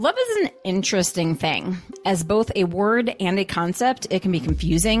Love is an interesting thing. As both a word and a concept, it can be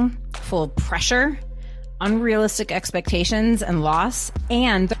confusing, full of pressure, unrealistic expectations, and loss.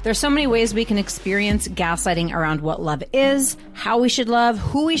 And there's so many ways we can experience gaslighting around what love is, how we should love,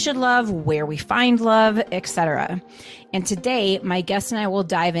 who we should love, where we find love, etc. And today, my guest and I will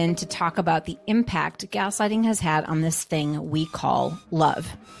dive in to talk about the impact gaslighting has had on this thing we call love.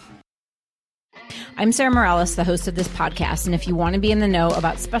 I'm Sarah Morales, the host of this podcast, and if you want to be in the know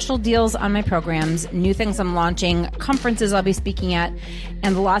about special deals on my programs, new things I'm launching, conferences I'll be speaking at,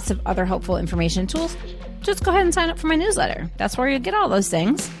 and lots of other helpful information tools, just go ahead and sign up for my newsletter. That's where you get all those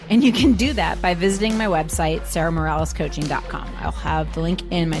things, and you can do that by visiting my website, sarahmoralescoaching.com. I'll have the link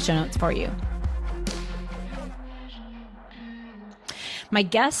in my show notes for you. My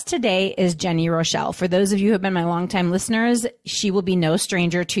guest today is Jenny Rochelle. For those of you who have been my longtime listeners, she will be no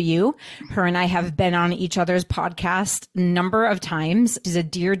stranger to you. Her and I have been on each other's podcast a number of times. She's a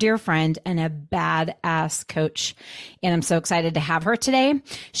dear, dear friend and a badass coach. And I'm so excited to have her today.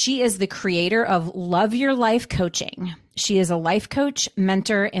 She is the creator of Love Your Life Coaching. She is a life coach,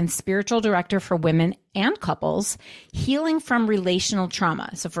 mentor, and spiritual director for women and couples healing from relational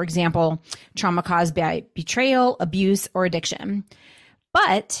trauma. So, for example, trauma caused by betrayal, abuse, or addiction.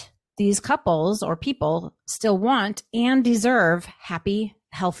 But these couples or people still want and deserve happy,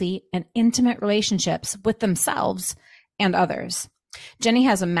 healthy, and intimate relationships with themselves and others. Jenny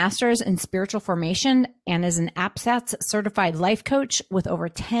has a master's in spiritual formation and is an APSATS certified life coach with over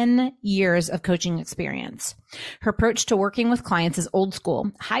 10 years of coaching experience. Her approach to working with clients is old school,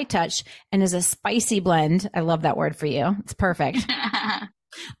 high touch, and is a spicy blend. I love that word for you. It's perfect.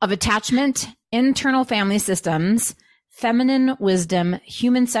 Of attachment, internal family systems, feminine wisdom,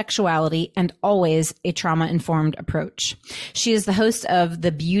 human sexuality, and always a trauma-informed approach. She is the host of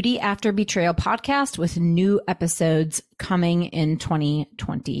the Beauty After Betrayal podcast with new episodes coming in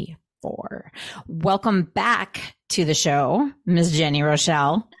 2024. Welcome back to the show, Ms. Jenny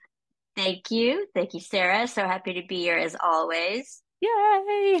Rochelle. Thank you. Thank you, Sarah. So happy to be here as always.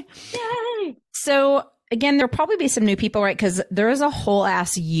 Yay! Yay! So again, there'll probably be some new people, right? Because there is a whole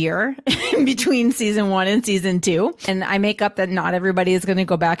ass year between season 1 and season 2. And I make up that not everybody is going to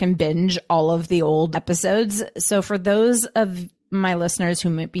go back and binge all of the old episodes. So for those of my listeners who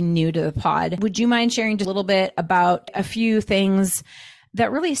might be new to the pod, would you mind sharing just a little bit about a few things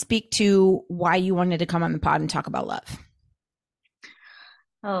that really speak to why you wanted to come on the pod and talk about love?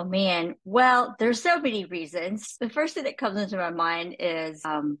 Oh, man. Well, there's so many reasons. The first thing that comes into my mind is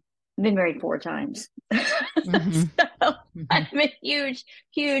I've been married 4 times. Mm-hmm. So I'm a huge,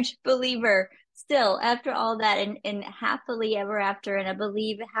 huge believer still after all that and happily ever after. And I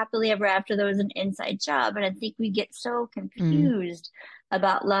believe happily ever after there was an inside job. And I think we get so confused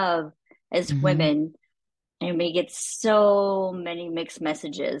about love as women. And we get so many mixed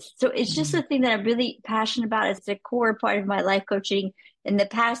messages. So it's just a thing that I'm really passionate about. It's a core part of my life coaching. In the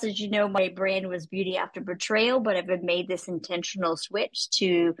past, as you know, my brand was Beauty After Betrayal, but I've made this intentional switch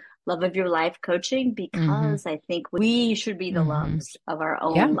to Love of Your Life coaching because I think we should be the loves of our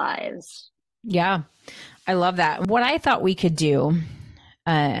own lives. Yeah, I love that. What I thought we could do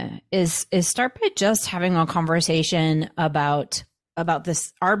is start by just having a conversation about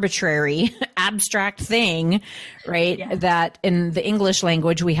this arbitrary abstract thing, right? Yeah. That in the English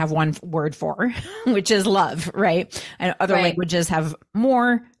language, we have one word for, which is love, right? And other languages have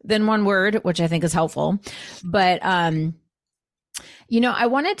more than one word, which I think is helpful. But, I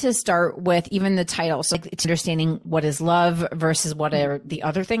wanted to start with even the title. So it's understanding what is love versus what are the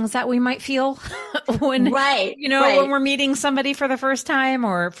other things that we might feel when, when we're meeting somebody for the first time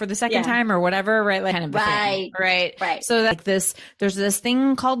or for the second time or whatever, right? Like kind of thing, right. So there's this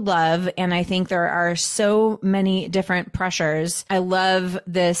thing called love. And I think there are so many different pressures. I love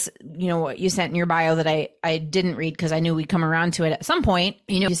this, what you sent in your bio that I didn't read because I knew we'd come around to it at some point.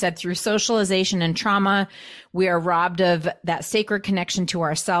 You said through socialization and trauma, we are robbed of that sacred connection to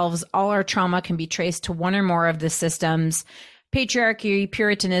ourselves. All our trauma can be traced to one or more of the systems: patriarchy,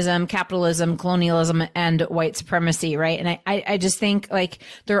 Puritanism, capitalism, colonialism, and white supremacy, right? And I just think like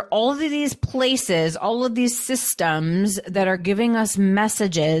there are all of these places, all of these systems that are giving us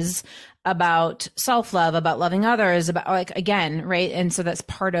messages about self-love, about loving others, about again, right? And so that's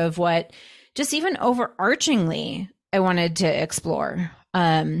part of what just even overarchingly I wanted to explore.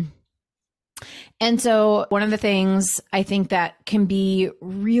 And so one of the things I think that can be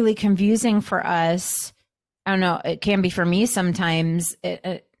really confusing for us, I don't know, it can be for me sometimes,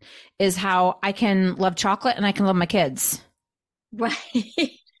 is how I can love chocolate and I can love my kids. Right.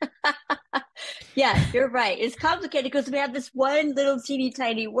 Yeah, you're right. It's complicated because we have this one little teeny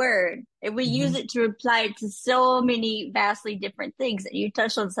tiny word and we use Mhm. it to apply it to so many vastly different things. And you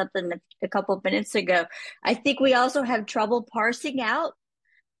touched on something a couple of minutes ago. I think we also have trouble parsing out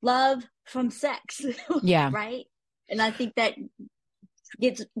love from sex, Yeah. right? And I think that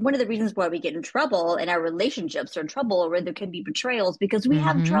it's one of the reasons why we get in trouble and our relationships are in trouble or where there can be betrayals because we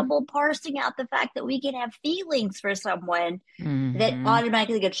have Hmm. trouble parsing out the fact that we can have feelings for someone that Hmm.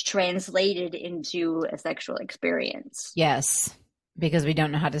 automatically gets translated into a sexual experience. Yes, because we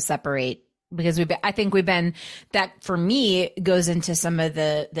don't know how to separate. Because I think we've been, that for me goes into some of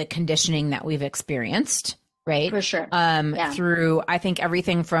the conditioning that we've experienced, right? For sure. Yeah. Through, I think,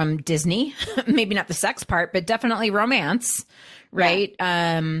 everything from Disney, maybe not the sex part, but definitely romance, right?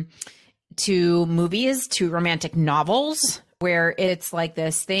 To movies, to romantic novels, where it's like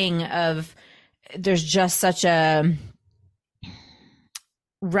this thing of there's just such a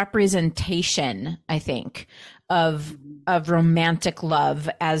representation, I think, of romantic love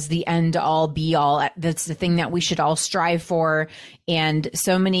as the end all be all. That's the thing that we should all strive for, and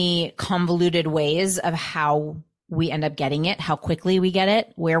so many convoluted ways of how we end up getting it, how quickly we get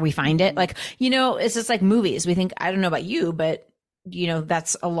it, where we find it. Like, it's just like movies. We think, I don't know about you, but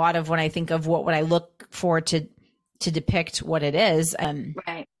that's a lot of when I think of what would I look for to depict what it is.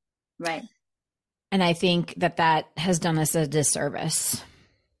 Right. Right. And I think that has done us a disservice.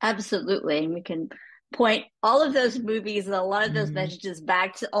 Absolutely. And we can point all of those movies and a lot of those messages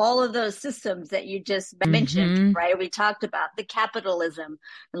back to all of those systems that you just mentioned, right? We talked about the capitalism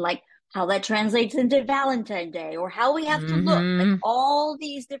and like how that translates into Valentine's Day or how we have to look. Like all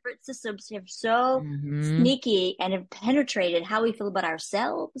these different systems have so sneaky and have penetrated how we feel about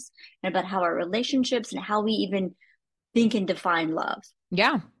ourselves and about how our relationships and how we even think and define love.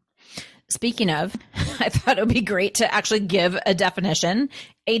 Yeah. Speaking of, I thought it would be great to actually give a definition,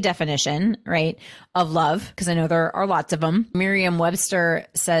 right, of love, because I know there are lots of them. Merriam-Webster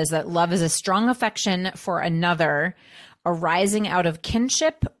says that love is a strong affection for another arising out of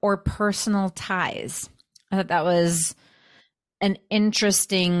kinship or personal ties. I thought that was an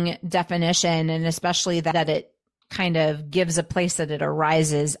interesting definition, and especially that it kind of gives a place that it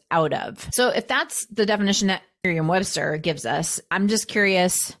arises out of. So if that's the definition that Merriam-Webster gives us, I'm just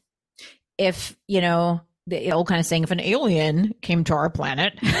curious if, the old kind of saying, if an alien came to our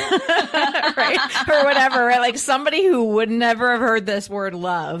planet, right, or whatever, right? Like somebody who would never have heard this word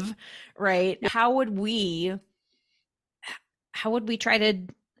love, right? How would we try to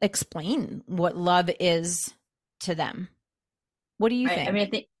explain what love is to them? What do you think? I mean,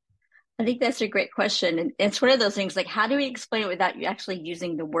 I think that's a great question. And it's one of those things like, how do we explain it without you actually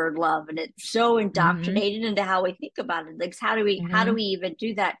using the word love? And it's so indoctrinated into how we think about it. Like, how do we even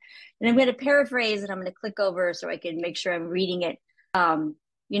do that? And I'm going to paraphrase and I'm going to click over so I can make sure I'm reading it.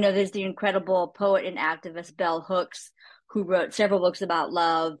 There's the incredible poet and activist Bell Hooks, who wrote several books about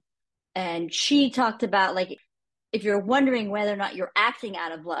love. And she talked about, like, if you're wondering whether or not you're acting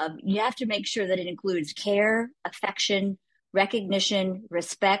out of love, you have to make sure that it includes care, affection, recognition,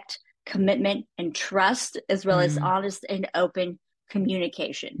 respect, commitment, and trust, as well as honest and open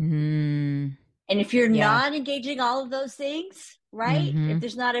communication. And if you're not engaging all of those things, right? If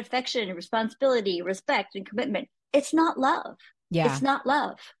there's not affection, responsibility, respect, and commitment, it's not love. Yeah. It's not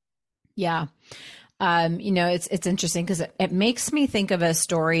love. Yeah. It's interesting because it makes me think of a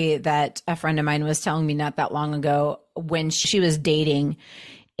story that a friend of mine was telling me not that long ago when she was dating.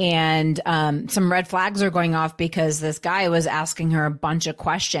 And some red flags are going off because this guy was asking her a bunch of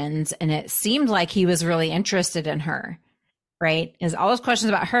questions and it seemed like he was really interested in her, right? Is all those questions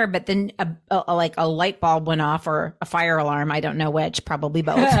about her, but then a light bulb went off or a fire alarm. I don't know which, probably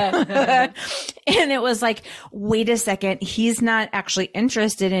both. And it was like, wait a second, he's not actually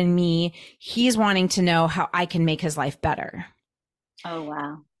interested in me. He's wanting to know how I can make his life better. Oh,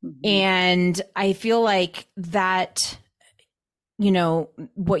 wow. And I feel like that,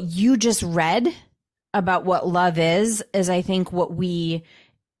 what you just read about what love is I think what we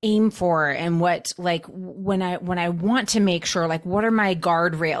aim for, and what, like, when I want to make sure, like, what are my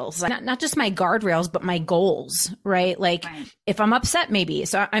guardrails, like, not just my guardrails, but my goals, right? Like, if I'm upset, maybe,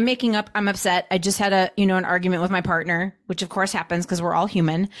 so I'm upset. I just had an argument with my partner, which of course happens because we're all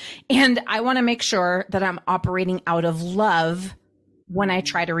human. And I want to make sure that I'm operating out of love when I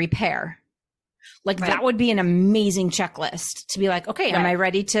try to repair. Like that would be an amazing checklist to be like, okay, am I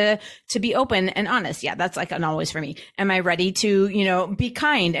ready to be open and honest? Yeah, that's like an always for me. Am I ready to, be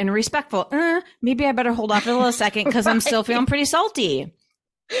kind and respectful? Maybe I better hold off a little second because I'm still feeling pretty salty.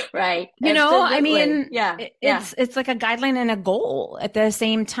 Right. You know, I Absolutely. mean, Yeah. Yeah. it's like a guideline and a goal at the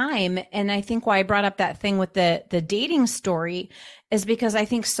same time. And I think why I brought up that thing with the dating story is because I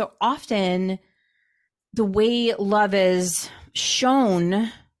think so often the way love is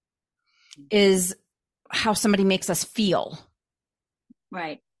shown is how somebody makes us feel,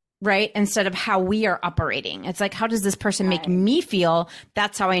 Right. right? Instead of how we are operating. It's like, how does this person make Right. me feel?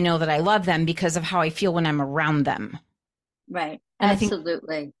 That's how I know that I love them, because of how I feel when I'm around them. Right. And I think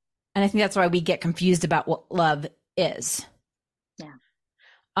Absolutely. that's why we get confused about what love is. Yeah.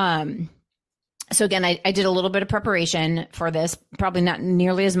 Um, so again, I did a little bit of preparation for this, probably not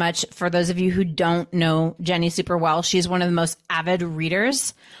nearly as much. For those of you who don't know Jenny super well, she's one of the most avid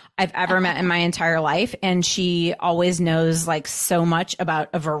readers I've ever met in my entire life. And she always knows like so much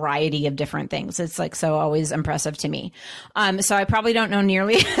about a variety of different things. It's like so always impressive to me. So I probably don't know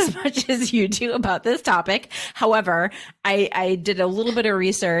nearly as much as you do about this topic. However, I did a little bit of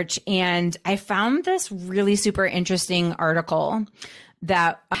research and I found this really super interesting article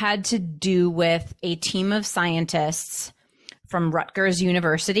that had to do with a team of scientists from Rutgers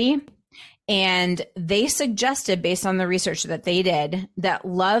University. And they suggested, based on the research that they did, that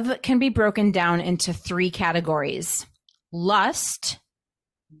love can be broken down into 3 categories. Lust,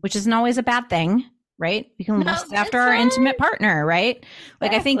 which isn't always a bad thing, right? We can lust after our intimate partner, right?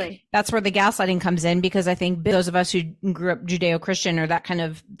 Like, exactly. I think that's where the gaslighting comes in, because I think those of us who grew up Judeo-Christian or that kind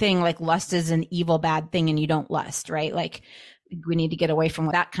of thing, like lust is an evil, bad thing and you don't lust, right? Like, we need to get away from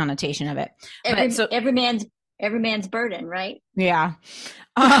that connotation of it. Every man's burden, right? Yeah.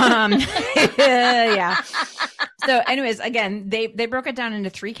 Yeah. So anyways, again, they broke it down into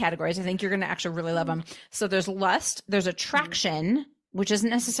 3 categories. I think you're going to actually really love them. So there's lust, there's attraction, which isn't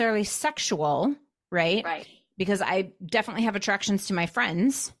necessarily sexual, right? Right. Because I definitely have attractions to my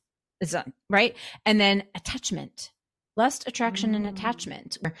friends, right? And then attachment. Lust, attraction, and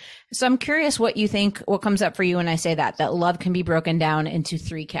attachment. So I'm curious what you think, what comes up for you when I say that love can be broken down into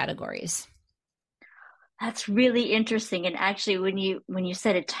 3 categories. That's really interesting. And actually, when you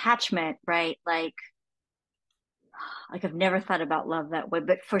said attachment, right? Like I've never thought about love that way,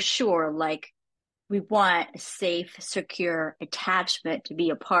 but for sure, like we want a safe, secure attachment to be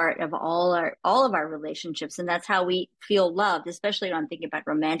a part of all of our relationships. And that's how we feel loved, especially when I'm thinking about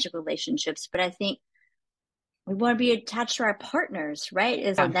romantic relationships. But I think we want to be attached to our partners, right?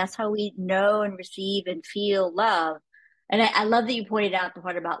 And that's how we know and receive and feel love. And I love that you pointed out the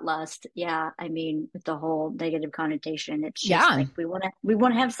part about lust. Yeah, I mean, with the whole negative connotation, it's just like we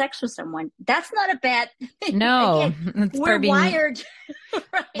want to have sex with someone. That's not a bad thing. No, again, we're wired,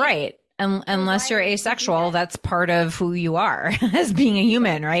 right? Unless you're asexual, that's part of who you are as being a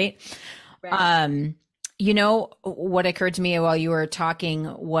human, right? You know, what occurred to me while you were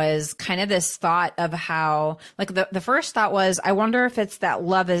talking was kind of this thought of how, like, the first thought was, I wonder if it's that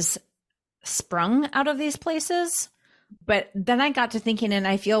love is sprung out of these places. But then I got to thinking, and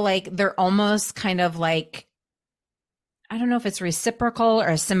I feel like they're almost kind of like, I don't know if it's reciprocal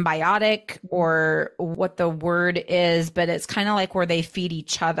or symbiotic or what the word is, but it's kind of like where they feed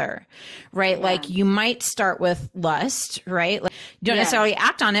each other, right? Yeah. Like you might start with lust, right? Like you don't necessarily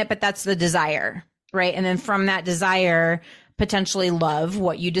act on it, but that's the desire, right? And then from that desire, potentially love,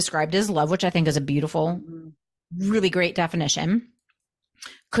 what you described as love, which I think is a beautiful, really great definition,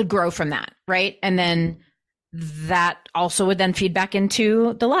 could grow from that, right? And then that also would then feed back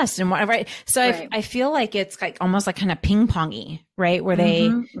into the lust and whatever. Right? So I feel like it's like almost like kind of ping pongy, right? Where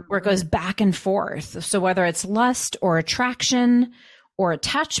where it goes back and forth. So whether it's lust or attraction or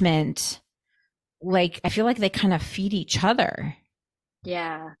attachment, like I feel like they kind of feed each other.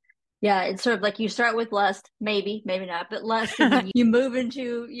 Yeah. Yeah. It's sort of like you start with lust, maybe not, but lust, and then you move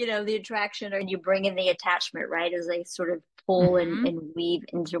into, the attraction, or you bring in the attachment, right? As they sort of pull and weave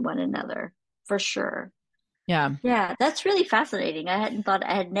into one another, for sure. Yeah. Yeah. That's really fascinating. I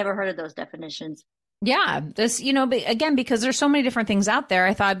had never heard of those definitions. Yeah. This, again, because there's so many different things out there,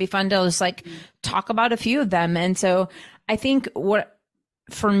 I thought it'd be fun to just like talk about a few of them. And so I think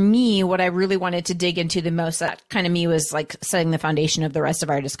for me, what I really wanted to dig into the most, that kind of me was like setting the foundation of the rest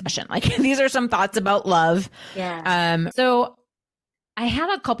of our discussion. Like these are some thoughts about love. Yeah. So I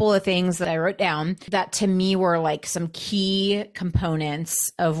had a couple of things that I wrote down that to me were like some key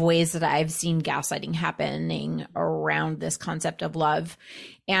components of ways that I've seen gaslighting happening around this concept of love.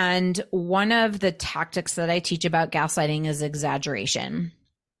 And one of the tactics that I teach about gaslighting is exaggeration.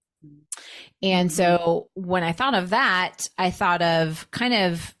 And so when I thought of that, I thought of kind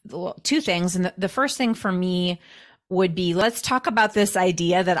of 2 things. And the first thing for me would be, let's talk about this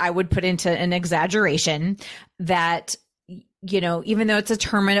idea that I would put into an exaggeration that, even though it's a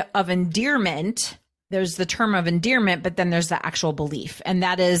term of endearment, there's the term of endearment, but then there's the actual belief. And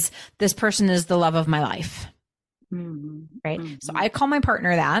that is, this person is the love of my life. Mm-hmm. Right. Mm-hmm. So I call my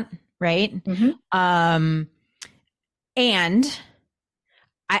partner that, right? Mm-hmm. And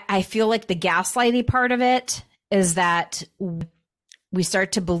I feel like the gaslighty part of it is that we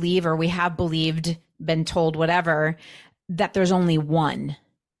start to believe, or we have believed, been told, whatever, that there's only one.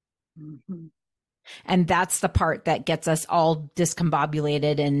 Mm-hmm. And that's the part that gets us all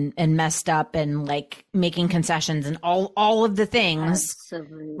discombobulated and messed up and like making concessions and all of the things.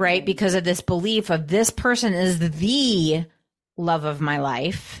 Absolutely. Right? Because of this belief of this person is the love of my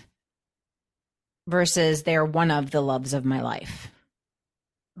life versus they're one of the loves of my life.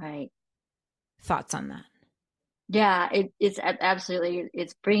 Right. Thoughts on that? Yeah, it's absolutely,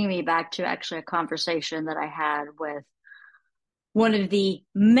 it's bringing me back to actually a conversation that I had with one of the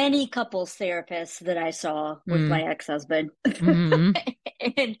many couples therapists that I saw with my ex-husband. Mm-hmm.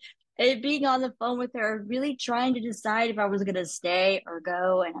 and being on the phone with her, really trying to decide if I was going to stay or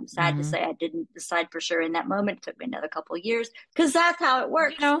go. And I'm sad to say I didn't decide for sure in that moment. It took me another couple of years because that's how it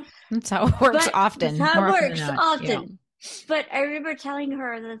works. You know, that's how it works often. That's how it works often. Yeah. But I remember telling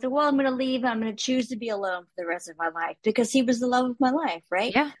her that I said, well, I'm going to leave. I'm going to choose to be alone for the rest of my life because he was the love of my life,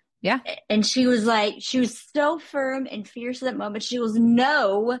 right? Yeah. Yeah. And she was like, she was so firm and fierce at that moment. She was,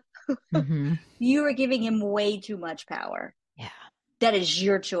 no, you are giving him way too much power. Yeah. That is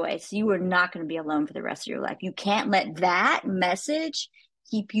your choice. You are not going to be alone for the rest of your life. You can't let that message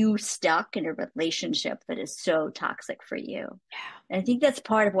keep you stuck in a relationship that is so toxic for you. Yeah. And I think that's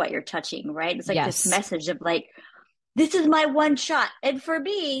part of what you're touching, right? It's like this message of like, this is my one shot. And for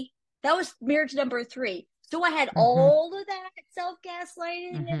me, that was marriage number 3. So I had all of that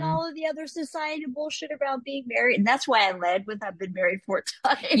self-gaslighting and all of the other society bullshit around being married. And that's why I led with I've been married 4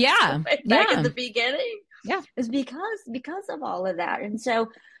 times. Yeah. Back at the beginning. Yeah. It's because of all of that. And so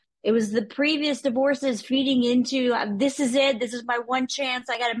it was the previous divorces feeding into, this is it. This is my one chance.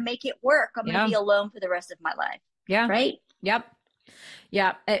 I got to make it work. I'm going to be alone for the rest of my life. Yeah. Right? Yep.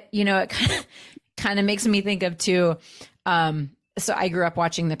 Yeah. It kind of makes me think of too. So I grew up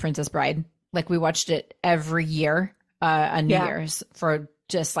watching The Princess Bride. Like we watched it every year on New Year's for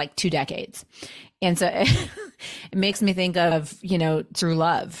just like 2 decades. And so it makes me think of, true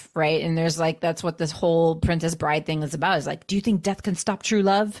love, right? And there's like, that's what this whole Princess Bride thing is about, is like, do you think death can stop true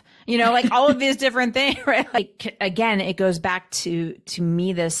love? Like all of these different things, right? Like, again, it goes back to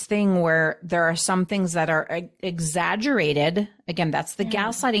me, this thing where there are some things that are exaggerated. Again, that's the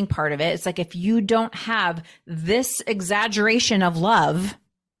gaslighting part of it. It's like, if you don't have this exaggeration of love,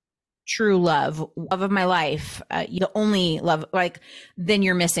 true love of my life, the only love, like, then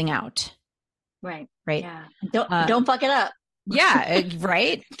you're missing out. Right. Right. Yeah. Don't fuck it up. Yeah.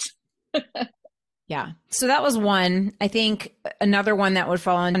 Right. Yeah. So that was one. I think another one that would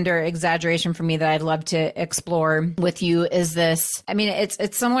fall under exaggeration for me that I'd love to explore with you is this. I mean, it's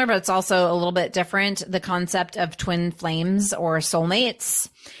similar, but it's also a little bit different. The concept of twin flames or soulmates.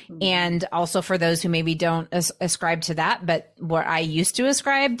 And also for those who maybe don't ascribe to that, but what I used to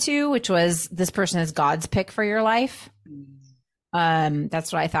ascribe to, which was this person is God's pick for your life.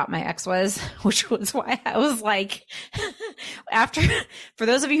 That's what I thought my ex was, which was why I was like, for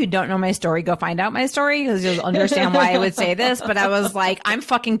those of you who don't know my story, go find out my story because you'll understand why I would say this. But I was like, I'm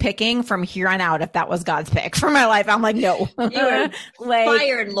fucking picking from here on out if that was God's pick for my life. I'm like, no. You are like,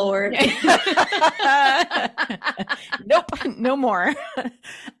 fired, Lord. Nope, no more.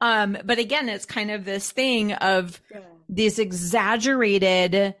 But again, it's kind of this thing of these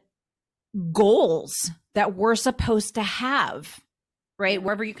exaggerated goals that we're supposed to have, right?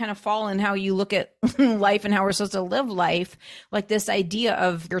 Wherever you kind of fall in how you look at life and how we're supposed to live life, like this idea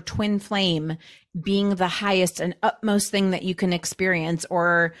of your twin flame being the highest and utmost thing that you can experience,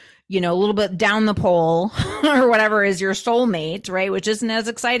 or, a little bit down the pole or whatever is your soulmate, right? Which isn't as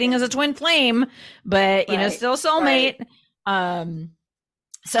exciting as a twin flame, but, still soulmate. Right.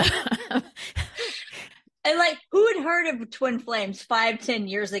 So and like, who had heard of twin flames 5-10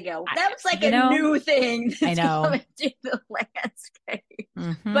 years ago? That was like a new thing. I know. Coming to the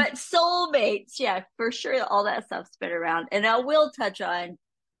landscape. But soulmates, yeah, for sure. All that stuff's been around. And I will touch on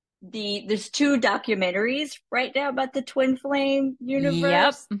there's 2 documentaries right now about the twin flame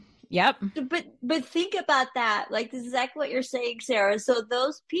universe. Yep. But think about that. Like, this is exactly what you're saying, Sarah. So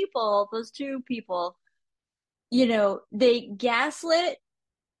those 2 people, they gaslit,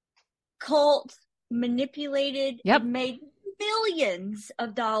 cult, manipulated, and made millions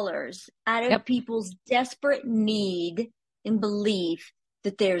of dollars out of people's desperate need and belief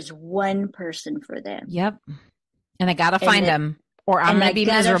that there's one person for them. Yep. And I gotta find them, or I'm gonna be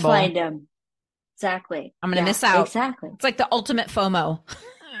miserable. Find them. Exactly. I'm gonna miss out. Exactly. It's like the ultimate FOMO.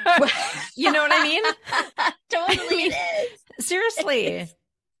 You know what I mean? Totally, I mean, it is. seriously.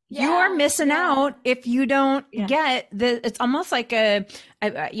 Yeah, You are missing yeah, out if you don't yeah. get it's almost like I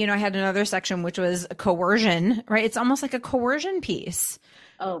had another section, which was coercion, right? It's almost like a coercion piece,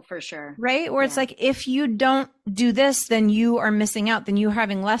 Oh, for sure. right? Where it's Yeah, like, if you don't do this, then you are missing out, then you're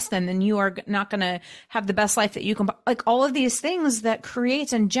having less than, then you are not going to have the best life that you can, like all of these things that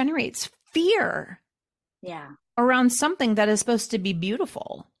creates and generates fear yeah. around something that is supposed to be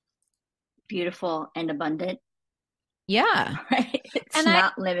beautiful. Beautiful and abundant, Yeah. right? It's And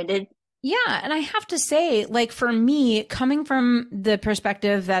not limited. yeah. And I have to say, like, for me, coming from the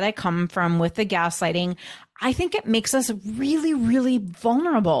perspective that I come from with the gaslighting, I think it makes us really, really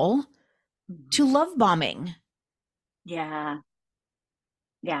vulnerable to love bombing, Yeah,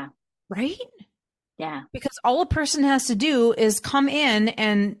 yeah, right? yeah, Because all a person has to do is come in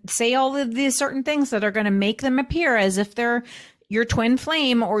and say all of these certain things that are going to make them appear as if they're your twin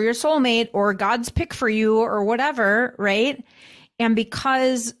flame or your soulmate or God's pick for you or whatever, right? And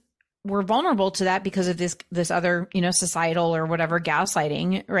because we're vulnerable to that because of this other, societal or whatever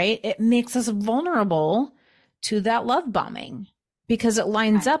gaslighting, right? It makes us vulnerable to that love bombing because it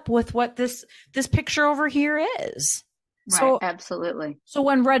lines right, up with what this picture over here is. right. So Absolutely. so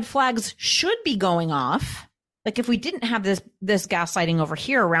when red flags should be going off, like if we didn't have this gaslighting over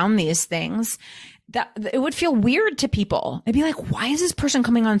here around these things, that it would feel weird to people. They'd be like, why is this person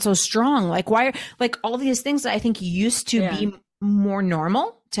coming on so strong? Like, why, like all these things that I think used to be more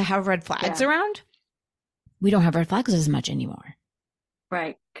normal to have red flags around. We don't have red flags as much anymore.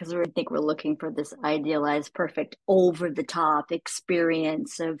 Right. Because I think we're looking for this idealized, perfect, over the top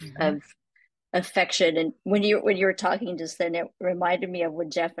experience of affection. And when you were talking just then, it reminded me of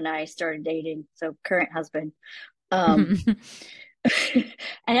when Jeff and I started dating. So current husband. And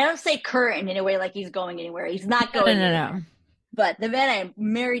I don't say current in a way like he's going anywhere. He's not going anywhere. No. But the man I'm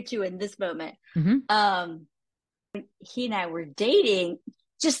married to in this moment, he and I were dating,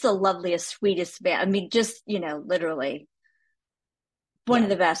 just the loveliest, sweetest man. I mean, just, literally one of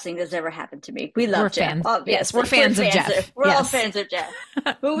the best things that's ever happened to me. We love Jeff. Fans. Yes, we're fans of Jeff. We're all fans of Jeff.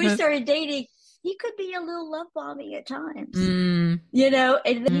 When we started dating, he could be a little love bombing at times, and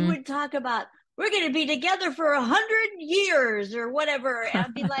then he would talk about, we're going to be together for 100 years or whatever. And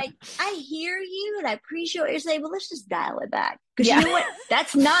I'd be like, I hear you and I appreciate what you're saying, but let's just dial it back. Because you know what?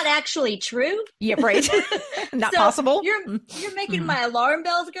 That's not actually true. Yeah, right. Not possible. You're making my alarm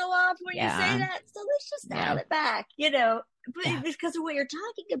bells go off when you say that. So let's just dial it back, but because of what you're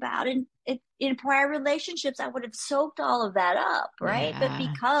talking about. And in prior relationships, I would have soaked all of that up, right? But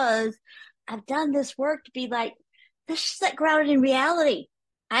because I've done this work to be like, let's just get grounded in reality.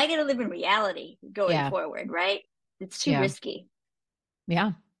 I got to live in reality going forward, right? It's too risky.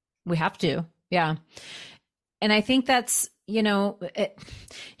 Yeah, we have to. Yeah. And I think that's,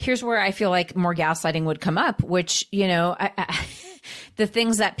 here's where I feel like more gaslighting would come up, which, the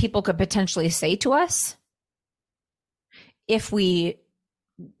things that people could potentially say to us if we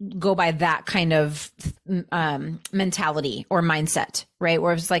go by that kind of mentality or mindset, right?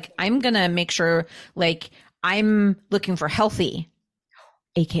 Where it's like, I'm going to make sure, like, I'm looking for healthy,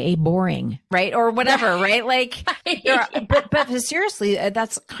 AKA boring, right? Or whatever, right? Like, but seriously,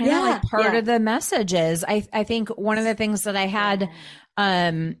 that's kind of like part of the message is, I think one of the things that I had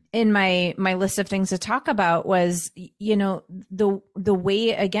in my list of things to talk about was, the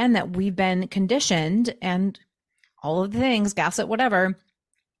way, again, that we've been conditioned and all of the things, gaslit, whatever,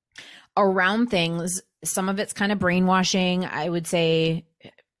 around things. Some of it's kind of brainwashing, I would say,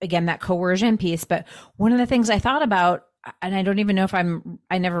 again, that coercion piece. But one of the things I thought about, and I don't even know if I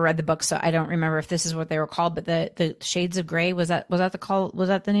never read the book, so I don't remember if this is what they were called, but the Shades of Grey, was that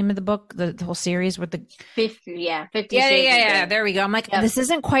the name of the book, the whole series with the 50 Shades of Grey. There we go. I'm like, this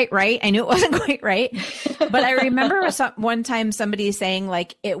isn't quite right. I knew it wasn't quite right. But I remember one time somebody saying,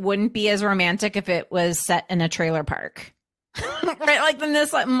 like, it wouldn't be as romantic if it was set in a trailer park. Right? Like, then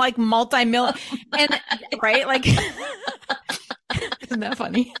this like multi-million and right? Like, isn't that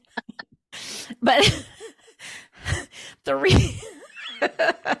funny? But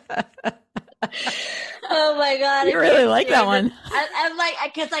oh my God. You really like that one. I'm like,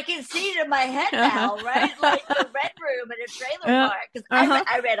 because I can see it in my head now, right? Like the Red Room in a trailer park. Because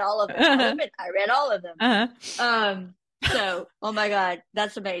I read all of them. I read all of them. So, oh my God,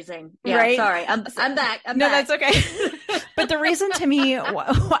 that's amazing. Yeah, right? Sorry, I'm back. No, that's okay. But the reason to me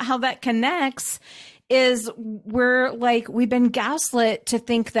how that connects is we've been gaslit to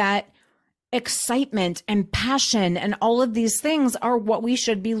think that excitement and passion and all of these things are what we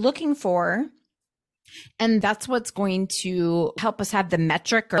should be looking for. And that's what's going to help us have the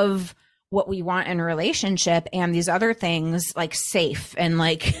metric of what we want in a relationship, and these other things like safe and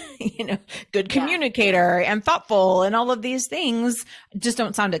like, good communicator and thoughtful and all of these things just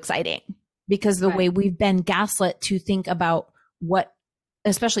don't sound exciting, because the way we've been gaslit to think about what,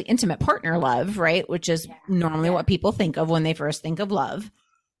 especially intimate partner love, right? Which is normally what people think of when they first think of love.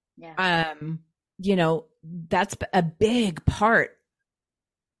 Yeah. That's a big part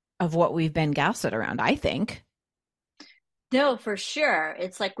of what we've been gaslit around, I think. No, for sure.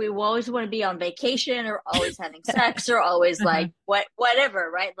 It's like we always want to be on vacation or always having sex or always like whatever,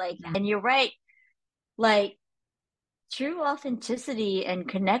 right? Like, and you're right. Like, true authenticity and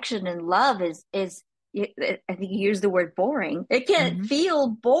connection and love is I think you use the word boring. It can feel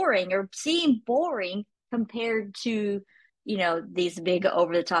boring or seem boring compared to, these big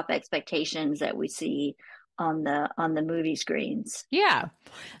over the top expectations that we see on the movie screens. Yeah.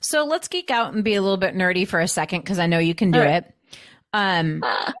 So let's geek out and be a little bit nerdy for a second, because I know you can do it.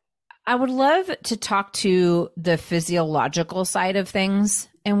 I would love to talk to the physiological side of things,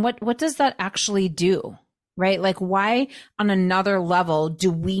 and what does that actually do, right? Like, why on another level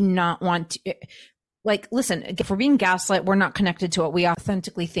do we not want to, like, listen, if we're being gaslit, we're not connected to what we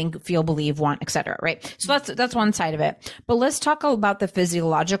authentically think, feel, believe, want, etc. Right? So that's one side of it. But let's talk about the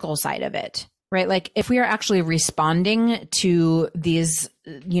physiological side of it. Right? Like, if we are actually responding to these,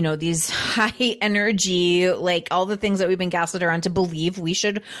 these high energy, like all the things that we've been gaslit around to believe we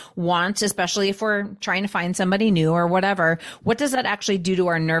should want, especially if we're trying to find somebody new or whatever, what does that actually do to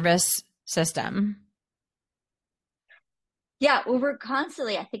our nervous system? Yeah, well, we're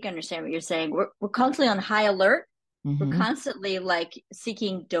constantly, I think I understand what you're saying. We're constantly on high alert. We're constantly like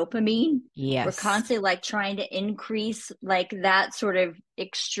seeking dopamine. Yes. We're constantly like trying to increase like that sort of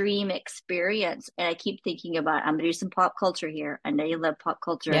extreme experience. And I keep thinking about, I'm going to do some pop culture here. I know you love pop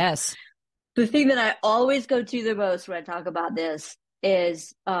culture. Yes. The thing that I always go to the most when I talk about this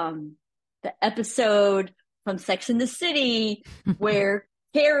is the episode from Sex and the City where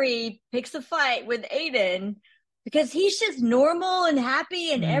Carrie picks a fight with Aiden, because he's just normal and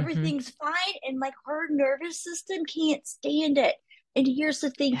happy and everything's fine. And like, her nervous system can't stand it. And here's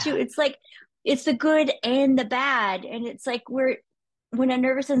the thing too. It's like, it's the good and the bad. And it's like, when a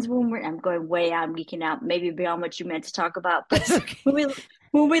nervous system, I'm going way out, I'm geeking out, maybe beyond what you meant to talk about. But when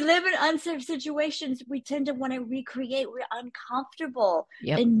we live in unsafe situations, we tend to want to recreate. We're uncomfortable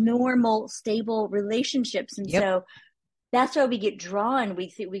in normal, stable relationships. And so that's why we get drawn.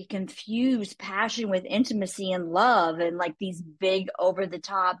 We confuse passion with intimacy and love and like these big over the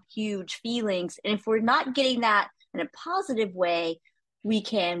top, huge feelings. And if we're not getting that in a positive way, we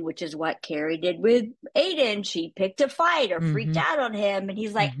can, which is what Carrie did with Aiden. She picked a fight or freaked out on him. And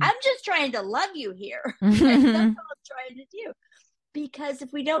he's like, I'm just trying to love you here. That's all I'm trying to do. Because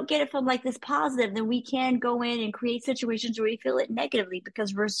if we don't get it from like this positive, then we can go in and create situations where we feel it negatively,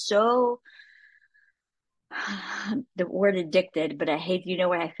 because we're so, the word addicted, but I hate,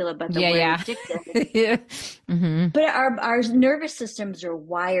 what I feel about the word addicted. But our nervous systems are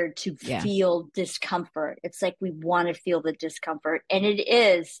wired to feel discomfort. It's like we want to feel the discomfort, and it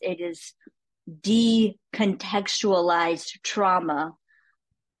is decontextualized trauma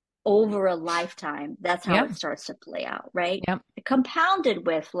over a lifetime. That's how it starts to play out, right? Compounded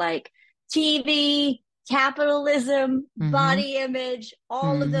with like TV, capitalism, body image,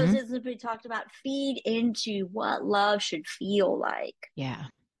 all of those isms we talked about feed into what love should feel like. Yeah.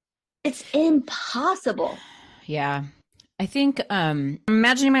 It's impossible. Yeah. I think I'm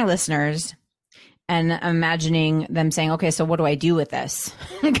imagining my listeners and imagining them saying, okay, so what do I do with this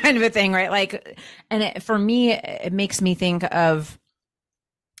kind of a thing, right? Like, and for me, it makes me think of,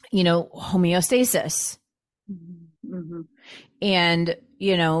 homeostasis. And,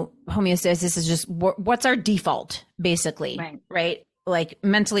 homeostasis is just what's our default, basically, right? Like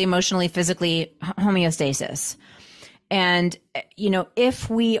mentally, emotionally, physically, homeostasis. And, if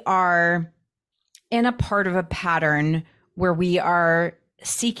we are in a part of a pattern where we are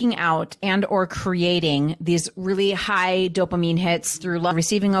seeking out and or creating these really high dopamine hits through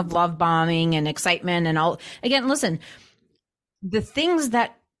receiving of love bombing and excitement and all, again, listen, the things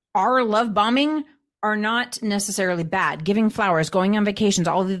that are love bombing are not necessarily bad. Giving flowers, going on vacations,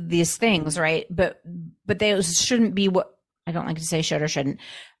 all of these things, right? But those shouldn't be what, I don't like to say should or shouldn't.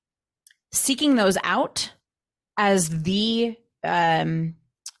 Seeking those out as the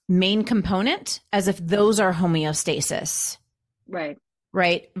main component, as if those are homeostasis.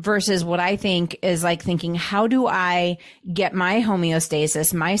 Right. Versus what I think is like thinking, how do I get my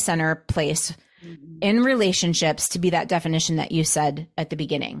homeostasis, my center place in relationships to be that definition that you said at the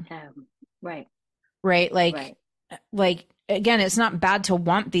beginning? Right. Like, again, it's not bad to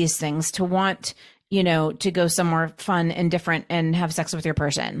want these things, to want to go somewhere fun and different and have sex with your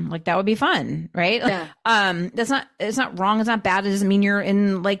person. Like that would be fun, right? Yeah. It's not wrong. It's not bad. It doesn't mean you're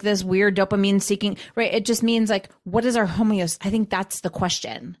in like this weird dopamine seeking, right? It just means like, what is our homeostasis? I think that's the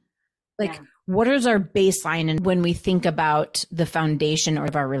question. Like, what is our baseline? And when we think about the foundation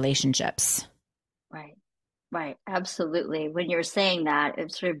of our relationships. Right. Right. Absolutely. When you're saying that,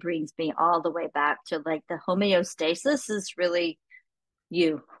 it sort of brings me all the way back to like the homeostasis is really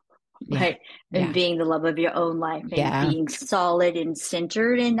you, right? And being the love of your own life and being solid and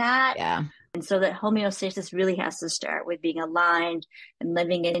centered in that. Yeah. And so that homeostasis really has to start with being aligned and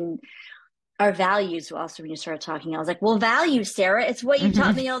living in our values. Also, when you started talking, I was like, well, values, Sarah, it's what you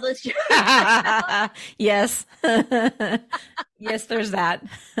taught me all this years. Yes. Yes, there's that.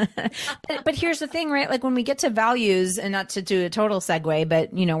 But here's the thing, right? Like when we get to values, and not to do a total segue,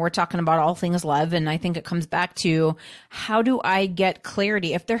 but we're talking about all things love. And I think it comes back to, how do I get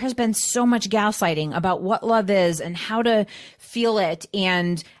clarity? If there has been so much gaslighting about what love is and how to feel it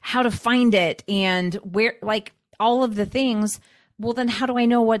and how to find it and where, like all of the things, well, then how do I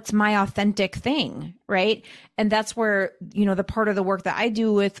know what's my authentic thing? Right. And that's where, the part of the work that I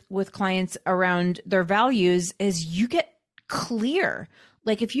do with clients around their values is you get clear.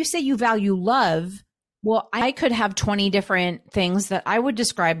 Like if you say you value love, well, I could have 20 different things that I would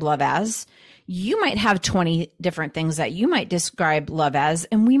describe love as. You might have 20 different things that you might describe love as,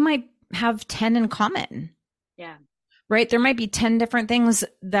 and we might have 10 in common. Yeah. Right. There might be 10 different things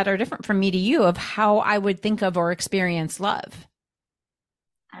that are different from me to you of how I would think of or experience love.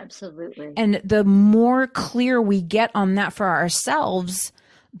 Absolutely. And the more clear we get on that for ourselves,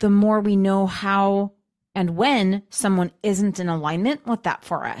 the more we know how and when someone isn't in alignment with that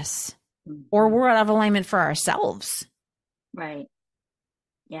for us, or we're out of alignment for ourselves. Right.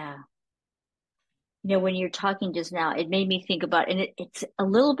 Yeah. When you're talking just now, it made me think about, and it's a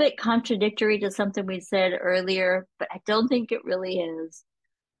little bit contradictory to something we said earlier, but I don't think it really is.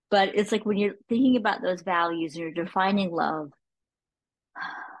 But it's like when you're thinking about those values and you're defining love,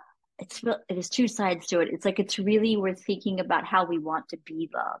 there's two sides to it. It's like, it's really, we're thinking about how we want to be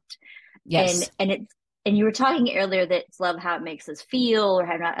loved. Yes. And you were talking earlier that it's love, how it makes us feel or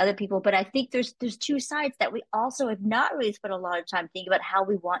how not other people. But I think there's two sides that we also have not really spent a lot of time thinking about how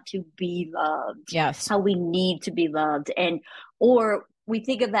we want to be loved. Yes. How we need to be loved. Or we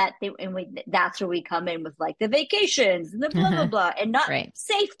think of that thing, and that's where we come in with like the vacations and the blah, blah, blah, and not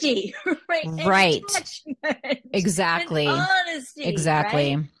safety, right? Right. And exactly. and honesty.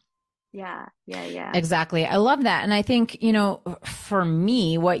 Exactly. Right? Yeah. Exactly. I love that. And I think, for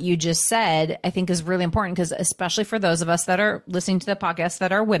me, what you just said, I think is really important because especially for those of us that are listening to the podcast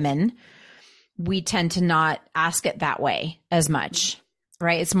that are women, we tend to not ask it that way as much,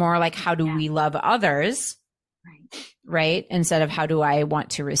 right? It's more like, how do we love others? Right. Instead of how do I want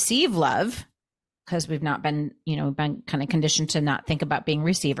to receive love? Because we've not been, been kind of conditioned to not think about being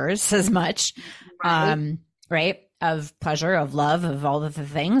receivers as much. Right. Of pleasure, of love, of all of the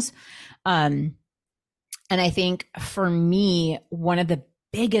things. And I think for me, one of the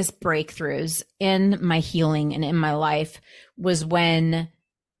biggest breakthroughs in my healing and in my life was when,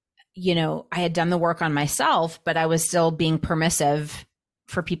 I had done the work on myself, but I was still being permissive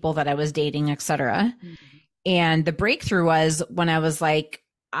for people that I was dating, et cetera. Mm-hmm. And the breakthrough was when I was like,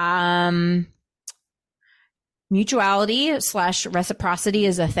 mutuality / reciprocity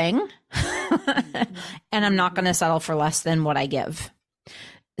is a thing. And I'm not going to settle for less than what I give.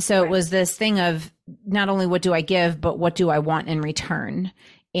 So it was this thing of not only what do I give, but what do I want in return?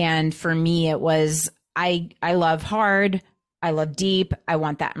 And for me, it was, I love hard. I love deep. I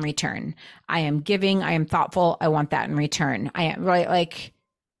want that in return. I am giving. I am thoughtful. I want that in return. I am like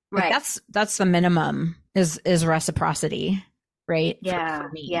that's the minimum is reciprocity. Right. Yeah. For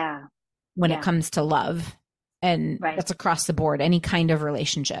me, yeah. When it comes to love. And that's across the board, any kind of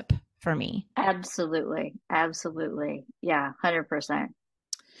relationship for me. Absolutely. Yeah. 100%.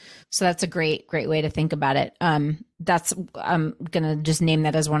 So that's a great way to think about it. I'm going to just name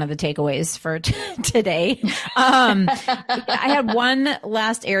that as one of the takeaways for today. I had one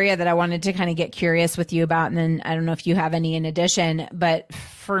last area that I wanted to kind of get curious with you about. And then I don't know if you have any in addition, but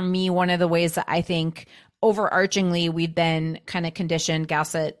for me, one of the ways that I think overarchingly we've been kind of conditioned,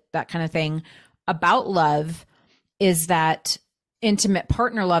 gaslit, that kind of thing about love is that intimate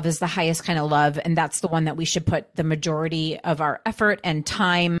partner love is the highest kind of love. And that's the one that we should put the majority of our effort and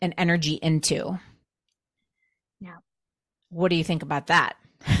time and energy into. Yeah. What do you think about that?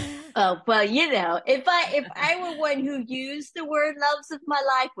 Oh, well, if I were one who used the word loves of my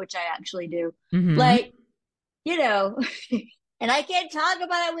life, which I actually do, like, and I can't talk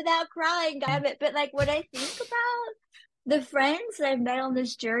about it without crying, damn it. But like when I think about the friends that I've met on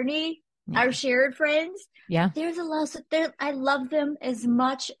this journey, our shared friends. Yeah. There's a lot there. I love them as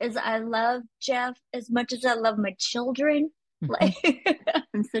much as I love Jeff, as much as I love my children. Like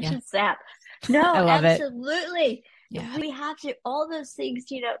I'm such a sap. No, I love it. absolutely. Yeah. We have to, all those things,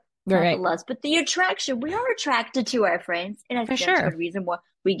 Right. not the lust, but the attraction. We are attracted to our friends. And I think that's one reason why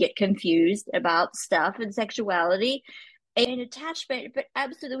we get confused about stuff and sexuality and attachment. But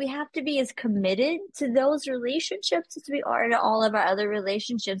absolutely, we have to be as committed to those relationships as we are to all of our other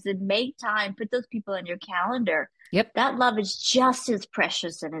relationships, and make time, put those people in your calendar. Yep. That love is just as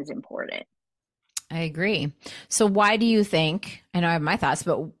precious and as important. I agree. So why do you think, I know I have my thoughts,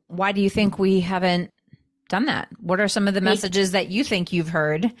 but why do you think we haven't done that? What are some of the messages that you think you've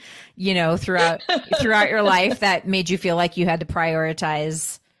heard, throughout your life that made you feel like you had to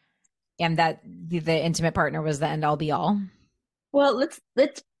prioritize and that the intimate partner was the end all be all? Well, let's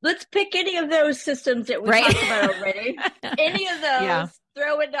pick any of those systems that we talked about already. Any of those,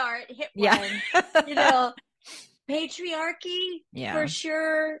 throw a dart, hit one. Patriarchy, for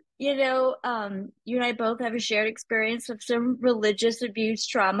sure. You and I both have a shared experience of some religious abuse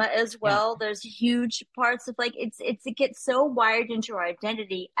trauma as well. Yeah. There's huge parts of it gets so wired into our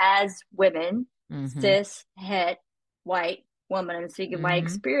identity as women, cis, het, white woman. I'm speaking my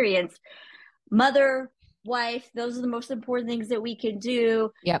experience. Mother, wife, those are the most important things that we can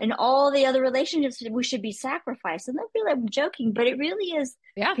do. Yep. And all the other relationships we should be sacrificed. And I'm joking, but it really is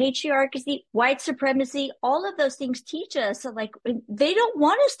patriarchy, white supremacy, all of those things teach us. So they don't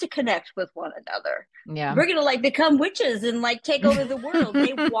want us to connect with one another. Yeah. We're going to become witches and take over the world.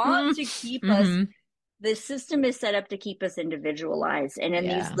 They want to keep us. The system is set up to keep us individualized and in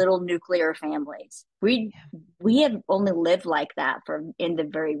these little nuclear families. We have only lived like that in the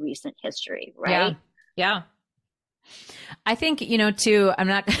very recent history, right? Yeah. I think, too, I'm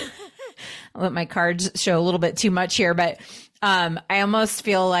not I'll let my cards show a little bit too much here, but I almost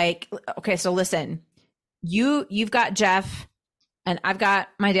feel like, okay, so listen, you've got Jeff and I've got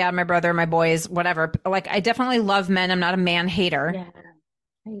my dad, my brother, my boys, whatever. I definitely love men. I'm not a man hater. Yeah.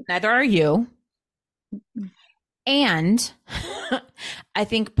 Neither are you. And I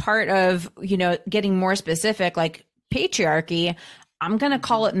think part of, getting more specific, patriarchy, I'm going to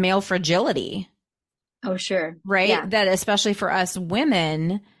call it male fragility. Oh, sure. Right. Yeah. That especially for us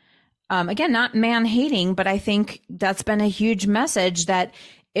women, again, not man hating, but I think that's been a huge message that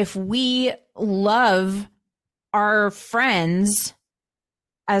if we love our friends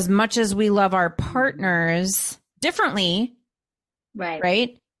as much as we love our partners differently,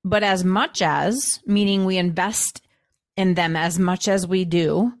 right? But as much as, meaning we invest in them as much as we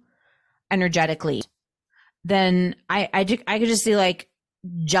do energetically, then I could just see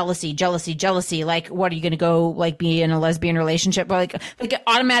jealousy. What are you going to go be in a lesbian relationship? But it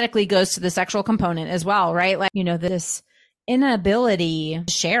automatically goes to the sexual component as well, right? This inability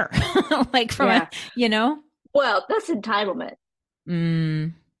to share, Well, that's entitlement.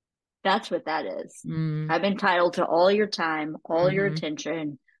 That's what that is. I'm entitled to all your time, all your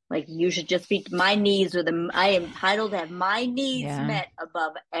attention. You should just be my needs I am entitled to have my needs met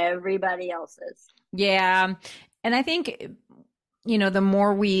above everybody else's. Yeah. And I think, the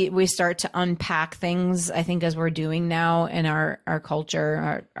more we start to unpack things, I think as we're doing now in our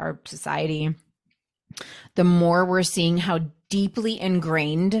culture, our society, the more we're seeing how deeply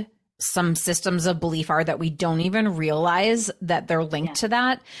ingrained some systems of belief are that we don't even realize that they're linked to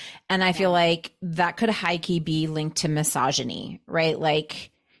that. And I feel like that could high key be linked to misogyny, right?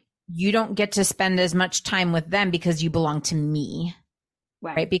 You don't get to spend as much time with them because you belong to me,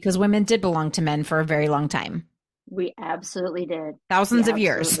 right? Because women did belong to men for a very long time. We absolutely did. Thousands of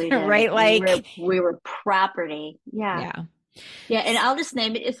years, right? We were property. Yeah. And I'll just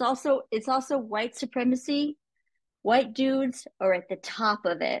name it. It's also white supremacy. White dudes are at the top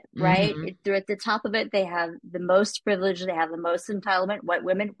of it, right? They're at the top of it. They have the most privilege. They have the most entitlement. White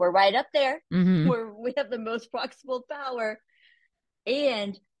women, we're right up there. We have the most proximal power.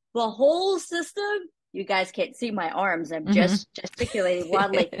 And the whole system, you guys can't see my arms. I'm just gesticulating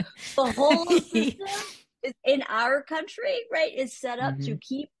wildly. The whole system in our country, right, is set up to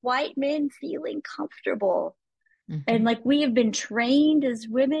keep white men feeling comfortable. And we have been trained as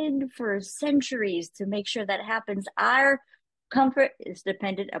women for centuries to make sure that happens. Our comfort is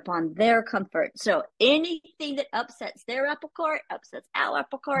dependent upon their comfort. So anything that upsets their apple cart upsets our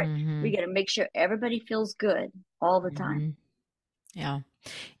apple cart. We got to make sure everybody feels good all the time. Yeah.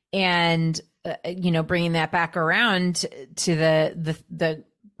 And, bringing that back around to the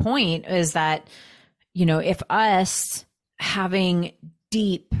point is that, if us having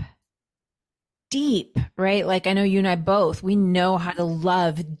deep deep, right? Like I know you and I both, we know how to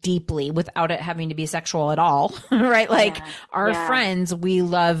love deeply without it having to be sexual at all, right? Like our friends, we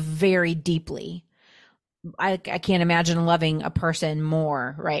love very deeply. I can't imagine loving a person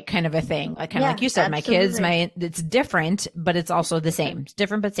more, right? Kind of a thing. Like kind of like you said, absolutely. my kids, it's different, but it's also the same. It's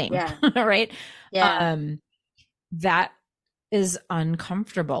different, but same, right? Yeah. That is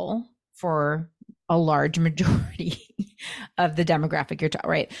uncomfortable for a large majority of the demographic you're talking,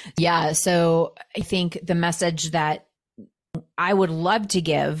 right? Yeah. So I think the message that I would love to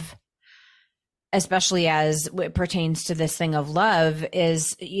give, especially as it pertains to this thing of love,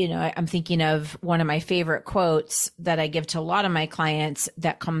 is, you know, I'm thinking of one of my favorite quotes that I give to a lot of my clients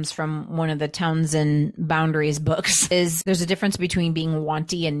that comes from one of the Townsend Boundaries books is there's a difference between being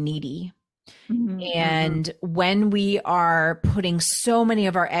wanty and needy. And when we are putting so many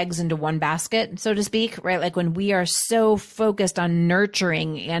of our eggs into one basket, so to speak, right? Like when we are so focused on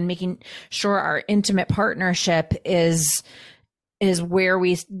nurturing and making sure our intimate partnership is where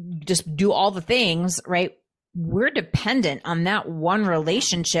we just do all the things, right? We're dependent on that one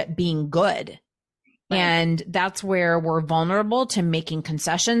relationship being good. Right. And that's where we're vulnerable to making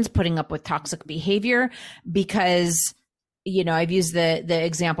concessions, putting up with toxic behavior, because, you know, I've used the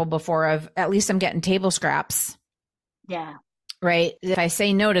example before of at least I'm getting table scraps. Yeah. Right. If I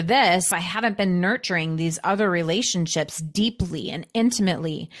say no to this, I haven't been nurturing these other relationships deeply and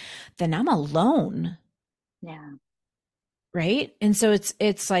intimately, then I'm alone. Yeah. Right. And so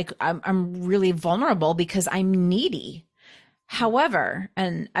it's like I'm really vulnerable because I'm needy. However,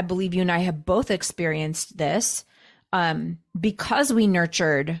 and I believe you and I have both experienced this, because we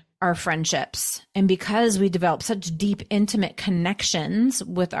nurtured our friendships and because we developed such deep, intimate connections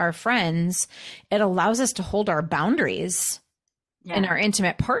with our friends, it allows us to hold our boundaries in our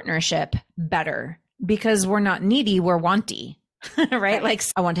intimate partnership better because we're not needy, we're wanty, right? Like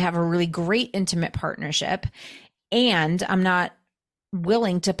I want to have a really great intimate partnership, and I'm not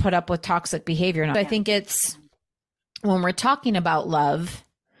willing to put up with toxic behavior. I think it's when we're talking about love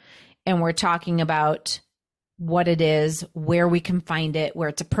and we're talking about what it is, where we can find it, where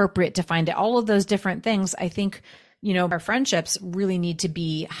it's appropriate to find it, all of those different things, I think, you know, our friendships really need to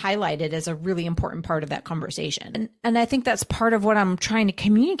be highlighted as a really important part of that conversation. And I think that's part of what I'm trying to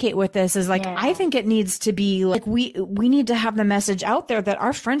communicate with this is like, I think it needs to be like, we need to have the message out there that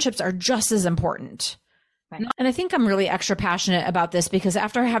our friendships are just as important. Right. And I think I'm really extra passionate about this because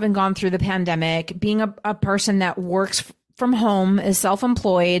after having gone through the pandemic, being a person that works from home, is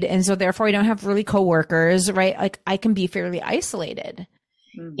self-employed, and so therefore I don't have really coworkers, right? Like I can be fairly isolated.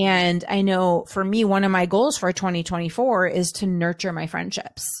 And I know for me, one of my goals for 2024 is to nurture my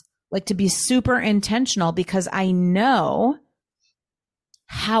friendships, like to be super intentional because I know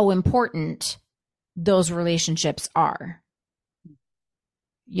how important those relationships are,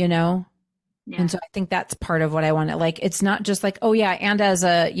 you know? And so I think that's part of what I want to like. It's not just like, oh yeah. And as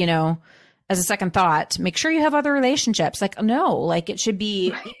a, you know, as a second thought, make sure you have other relationships. Like, no, like it should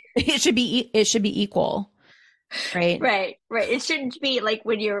be equal. Right. Right. It shouldn't be like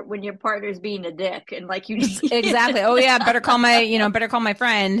when your partner's being a dick and like you exactly. Oh yeah. Better call my friend. Better call my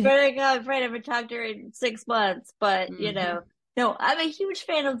friend. I haven't talked to her in 6 months, but you know, no, I'm a huge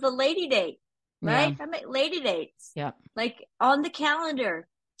fan of the lady date, right? I make lady dates. Yeah. Like on the calendar.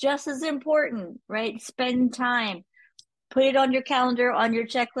 Just as important, right? Spend time, put it on your calendar, on your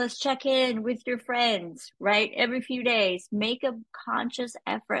checklist, check in with your friends, right? Every few days, make a conscious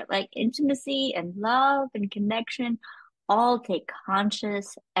effort. Like intimacy and love and connection all take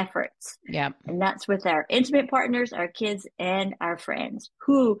conscious efforts. Yeah. And that's with our intimate partners, our kids, and our friends,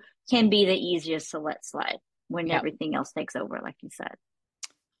 who can be the easiest to let slide when everything else takes over, like you said.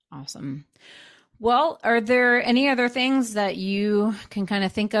 Awesome. Well, are there any other things that you can kind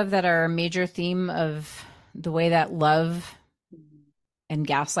of think of that are a major theme of the way that love and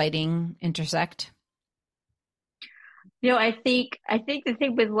gaslighting intersect? You know, I think the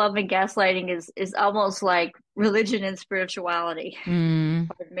thing with love and gaslighting is almost like religion and spirituality. Pardon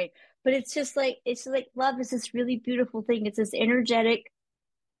me. But it's like love is this really beautiful thing. It's this energetic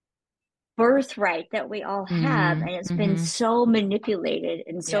birthright that we all have, and it's been so manipulated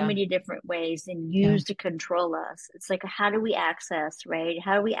in so many different ways and used to control us. It's like, how do we access, right?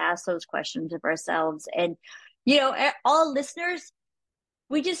 How do we ask those questions of ourselves? And you know, all listeners,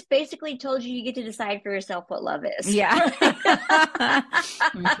 we just basically told you get to decide for yourself what love is.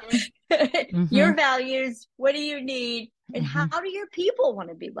 Your values, what do you need, and how do your people want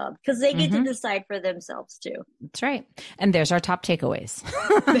to be loved? Because they get to decide for themselves too. That's right. And there's our top takeaways.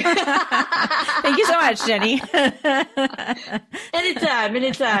 Thank you so much, Jenny. Anytime.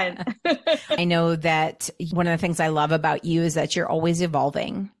 I know that one of the things I love about you is that you're always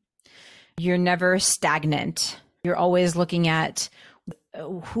evolving. You're never stagnant. You're always looking at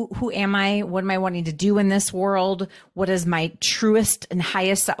who am I? What am I wanting to do in this world? What is my truest and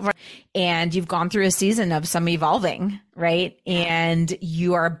highest self? And you've gone through a season of some evolving, right? And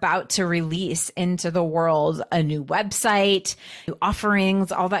you are about to release into the world a new website, new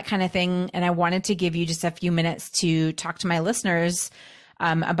offerings, all that kind of thing. And I wanted to give you just a few minutes to talk to my listeners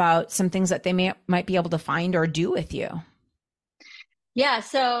about some things that they might be able to find or do with you. Yeah.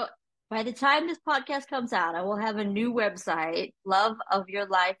 So by the time this podcast comes out, I will have a new website,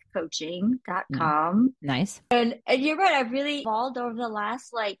 loveofyourlifecoaching.com. Nice. And you're right. I've really evolved over the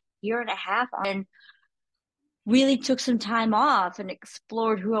last year and a half and really took some time off and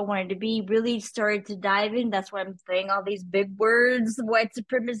explored who I wanted to be, really started to dive in. That's why I'm saying all these big words, white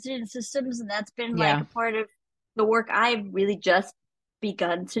supremacy and systems. And that's been a part of the work I've really just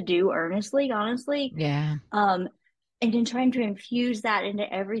begun to do earnestly, honestly. Yeah. And then trying to infuse that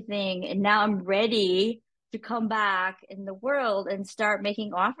into everything. And now I'm ready to come back in the world and start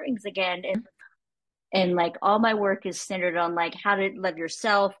making offerings again. And all my work is centered on how to love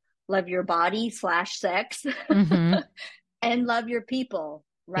yourself, love your body / sex, and love your people,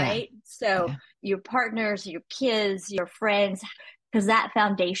 right? Yeah. So your partners, your kids, your friends, because that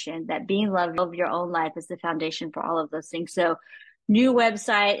foundation, that being loved of your own life is the foundation for all of those things. So new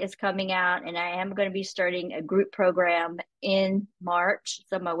website is coming out, and I am going to be starting a group program in March.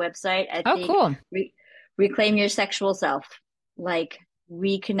 It's on my website. I think cool. Reclaim your sexual self,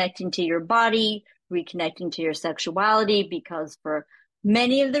 reconnecting to your body, reconnecting to your sexuality, because for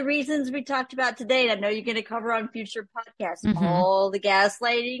many of the reasons we talked about today, and I know you're going to cover on future podcasts, all the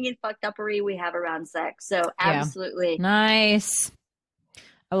gaslighting and fucked uppery we have around sex. So absolutely. Nice.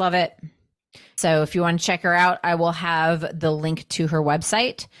 I love it. So if you want to check her out, I will have the link to her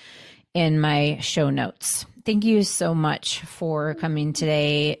website in my show notes. Thank you so much for coming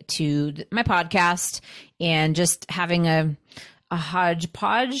today to my podcast and just having a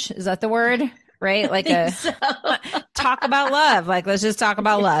hodgepodge. Is that the word? Right? Talk about love. Let's just talk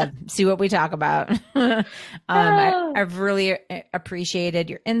about love. See what we talk about. I've really appreciated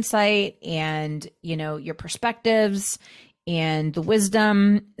your insight and, your perspectives and the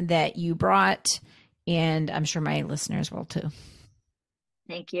wisdom that you brought. And I'm sure my listeners will too.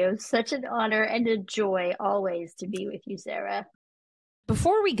 Thank you. Such an honor and a joy always to be with you, Sarah.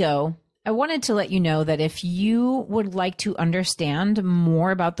 Before we go, I wanted to let you know that if you would like to understand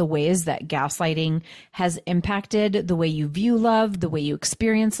more about the ways that gaslighting has impacted the way you view love, the way you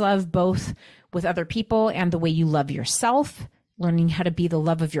experience love, both with other people and the way you love yourself, learning how to be the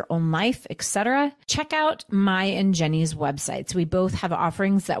love of your own life, etc., check out my and Jenny's websites. We both have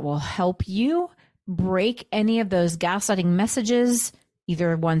offerings that will help you break any of those gaslighting messages,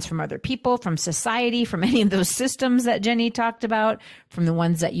 either ones from other people, from society, from any of those systems that Jenny talked about, from the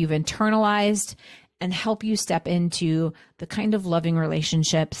ones that you've internalized, and help you step into the kind of loving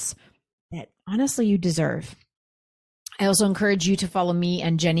relationships that honestly you deserve. I also encourage you to follow me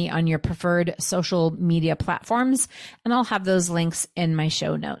and Jenny on your preferred social media platforms, and I'll have those links in my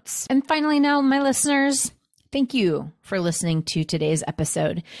show notes. And finally, now, my listeners, thank you for listening to today's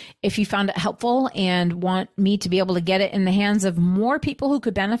episode. If you found it helpful and want me to be able to get it in the hands of more people who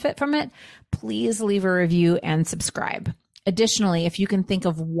could benefit from it, please leave a review and subscribe. Additionally, if you can think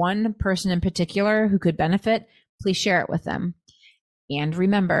of one person in particular who could benefit, please share it with them. And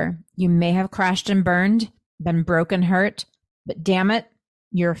remember, you may have crashed and burned, been broken, hurt, but damn it,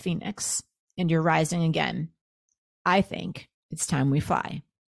 you're a phoenix and you're rising again. I think it's time we fly.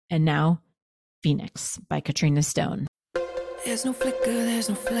 And now, Phoenix by Katrina Stone. There's no flicker, there's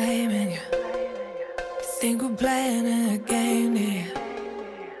no flame in you. Think we're playing a game, yeah.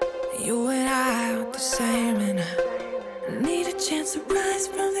 You and I aren't the same, and I need a chance to rise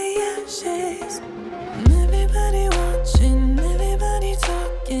from the ashes. Everybody watching, everybody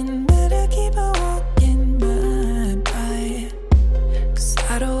talking, better keep on walking by. Cause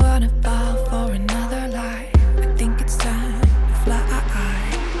I don't wanna fall for another lie. I think it's time to fly.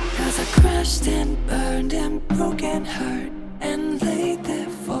 Cause I crashed and burned and broke and hurt and laid there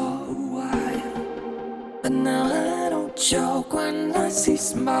for a while. But now I don't joke when I see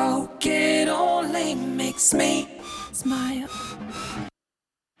smoke. It only makes me smile.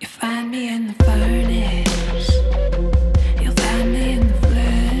 You find me in the furnace, you'll find me in the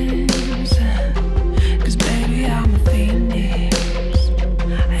flames. Cause baby I'm a phoenix,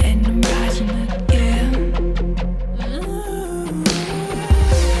 and I'm rising again.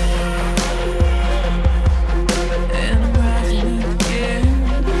 And I'm rising again.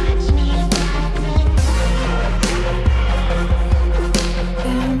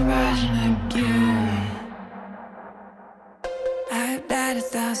 And I'm rising again. I have died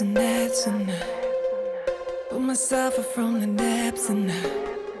 1,000 deaths and put myself up from the depths and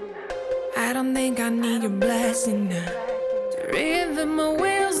I don't think I need your blessing to reinvent my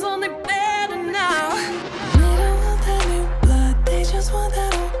wheels on the better now. They don't want that new blood, they just want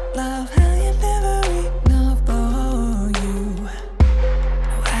that old love. Hell, you never enough for you.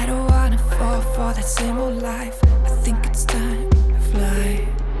 No, I don't wanna fall for that same old life. I think it's time to fly.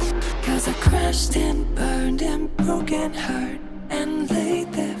 Cause I crashed and burned and broken heart and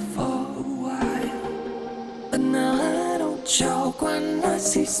laid there for a while. But now I don't choke when I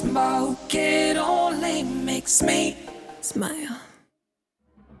see smoke. It only makes me smile.